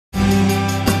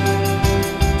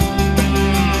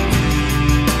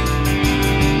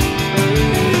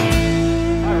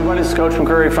Coach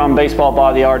McCreary from Baseball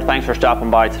by the Yard. Thanks for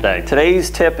stopping by today. Today's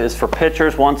tip is for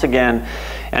pitchers once again,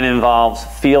 and involves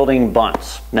fielding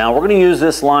bunts. Now we're going to use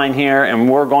this line here, and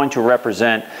we're going to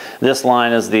represent this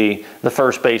line as the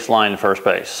first base line in first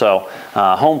base. So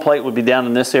home plate would be down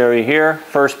in this area here.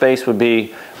 First base would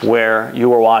be where you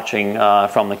were watching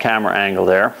from the camera angle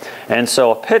there. And so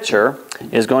a pitcher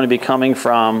is going to be coming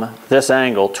from this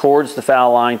angle towards the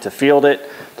foul line to field it,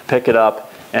 to pick it up,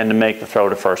 and to make the throw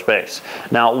to first base.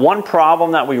 Now, one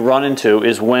problem that we run into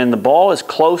is when the ball is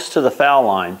close to the foul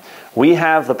line, we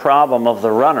have the problem of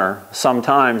the runner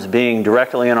sometimes being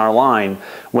directly in our line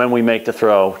when we make the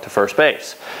throw to first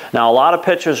base. Now, a lot of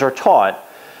pitchers are taught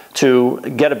to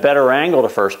get a better angle to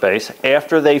first base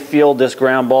after they field this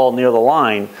ground ball near the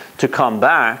line to come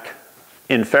back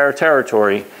in fair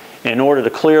territory in order to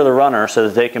clear the runner so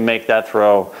that they can make that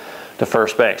throw to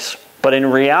first base. But in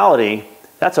reality,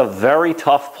 that's a very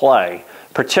tough play,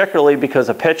 particularly because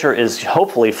a pitcher is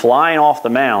hopefully flying off the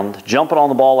mound, jumping on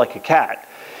the ball like a cat,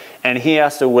 and he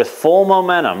has to, with full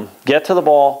momentum, get to the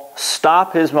ball,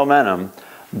 stop his momentum,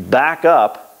 back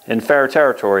up in fair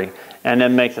territory, and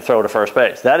then make the throw to first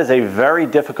base. That is a very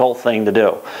difficult thing to do.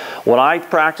 What I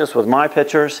practice with my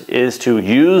pitchers is to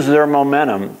use their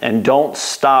momentum and don't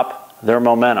stop their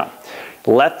momentum.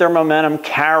 Let their momentum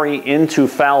carry into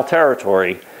foul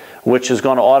territory, which is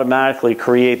going to automatically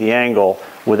create the angle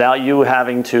without you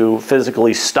having to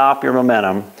physically stop your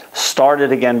momentum, start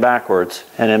it again backwards,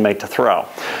 and then make the throw.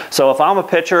 So if I'm a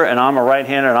pitcher and I'm a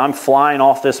right-hander and I'm flying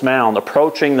off this mound,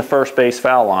 approaching the first base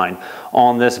foul line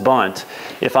on this bunt,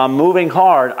 if I'm moving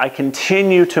hard, I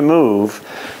continue to move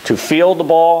to field the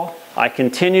ball, I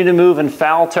continue to move in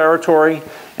foul territory,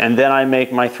 and then I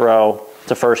make my throw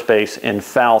to first base in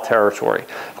foul territory.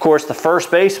 Of course, the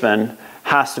first baseman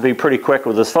has to be pretty quick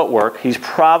with his footwork. He's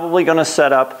probably going to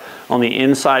set up on the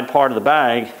inside part of the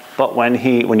bag, but when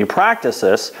you practice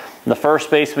this, the first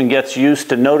baseman gets used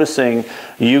to noticing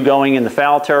you going in the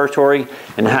foul territory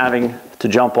and having to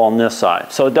jump on this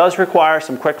side. So it does require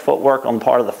some quick footwork on the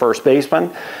part of the first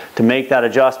baseman to make that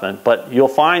adjustment, but you'll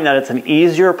find that it's an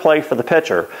easier play for the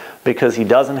pitcher because he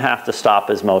doesn't have to stop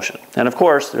his motion. And of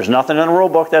course, there's nothing in the rule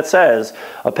book that says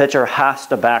a pitcher has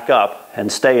to back up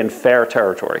and stay in fair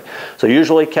territory. So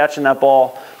usually catching that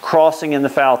ball, crossing in the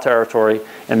foul territory,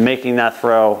 and making that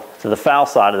throw to the foul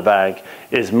side of the bag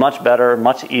is much better,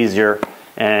 much easier,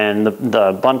 and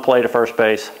the bunt play to first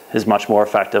base is much more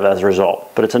effective as a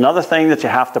result. But it's another thing that you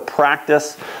have to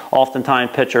practice.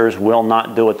 Oftentimes pitchers will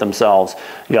not do it themselves.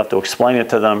 You have to explain it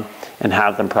to them and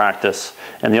have them practice.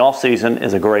 And the off season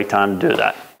is a great time to do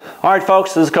that. All right,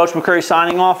 folks, this is Coach McCreary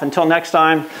signing off. Until next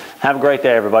time, have a great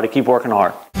day, everybody. Keep working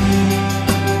hard.